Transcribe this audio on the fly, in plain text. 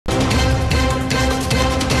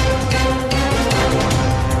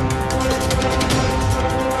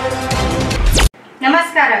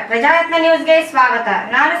ಪ್ರಜಾಯತ್ನ ನ್ಯೂಸ್ಗೆ ಸ್ವಾಗತ.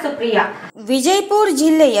 ನಾನು ಸುಪ್ರಿಯಾ. ವಿಜಯಪುರ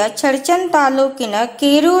ಜಿಲ್ಲೆಯ ಚಡಚನ್ ತಾಲೂಕಿನ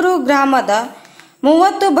ಕೇರೂರು ಗ್ರಾಮದ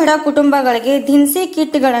 30 ಬಡ ಕುಟುಂಬಗಳಿಗೆ ದಿನಸಿ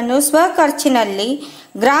ಕಿಟ್ಗಳನ್ನು ಸ್ವಖರ್ಚಿನಲ್ಲಿ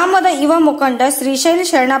ಗ್ರಾಮದ ಯುವ ಮುಖಂಡ ಶ್ರೀಶೈಲ್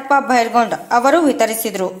ಶರಣಪ್ಪ ಬೈರ್ಗೊಂಡ್ ಅವರು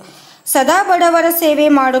ವಿತರಿಸಿದರು. ಸದಾ ಬಡವರ ಸೇವೆ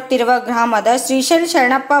ಮಾಡುತ್ತಿರುವ ಗ್ರಾಮದ ಶ್ರೀಶೈಲ್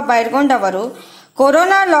ಶರಣಪ್ಪ ಬೈರ್ಗೊಂಡ್ ಅವರು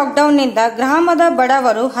ಕೊರೋನಾ ಲಾಕ್ಡೌನ್ನಿಂದ ಗ್ರಾಮದ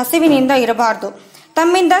ಬಡವರು ಹಸಿವಿನಿಂದ ಇರಬಾರದು,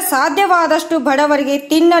 ತಮ್ಮಿಂದ ಸಾಧ್ಯವಾದಷ್ಟು ಬಡವರಿಗೆ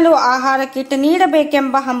ತಿನ್ನಲು ಆಹಾರ ಕಿಟ್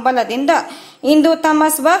ನೀಡಬೇಕೆಂಬ ಹಂಬಲದಿಂದ ಇಂದು ತಮ್ಮ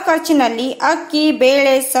ಸ್ವಖರ್ಚಿನಲ್ಲಿ ಅಕ್ಕಿ,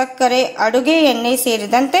 ಬೇಳೆ, ಸಕ್ಕರೆ, ಅಡುಗೆ ಎಣ್ಣೆ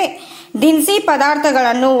ಸೇರಿದಂತೆ ದಿನಸಿ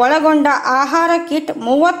ಪದಾರ್ಥಗಳನ್ನು ಒಳಗೊಂಡ ಆಹಾರ ಕಿಟ್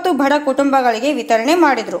 30 ಬಡ ಕುಟುಂಬಗಳಿಗೆ ವಿತರಣೆ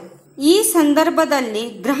ಮಾಡಿದರು. ಈ ಸಂದರ್ಭದಲ್ಲಿ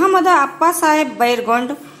ಗ್ರಾಮದ ಅಪ್ಪಸಾಹೇಬ್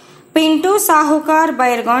ಬೈರ್ಗೊಂಡ್, ಪಿಂಟು ಸಾಹುಕಾರ್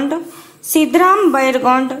ಬೈರ್ಗೊಂಡ್, ಸಿದ್ದರಾಮ್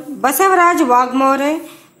ಬೈರ್ಗೊಂಡ್, ಬಸವರಾಜ್ ವಾಗ್ಮೋರೆ,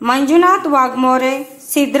 ಮಂಜುನಾಥ್ ವಾಗ್ಮೋರೆ,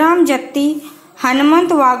 ಸಿದ್ದರಾಮ್ ಜತ್ತಿ,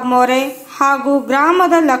 ಹನುಮಂತ್ ವಾಗ್ಮೋರೆ ಹಾಗೂ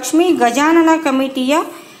ಗ್ರಾಮದ ಲಕ್ಷ್ಮೀ ಗಜಾನನ ಕಮಿಟಿಯ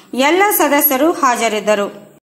ಎಲ್ಲ ಸದಸ್ಯರು ಹಾಜರಿದ್ದರು.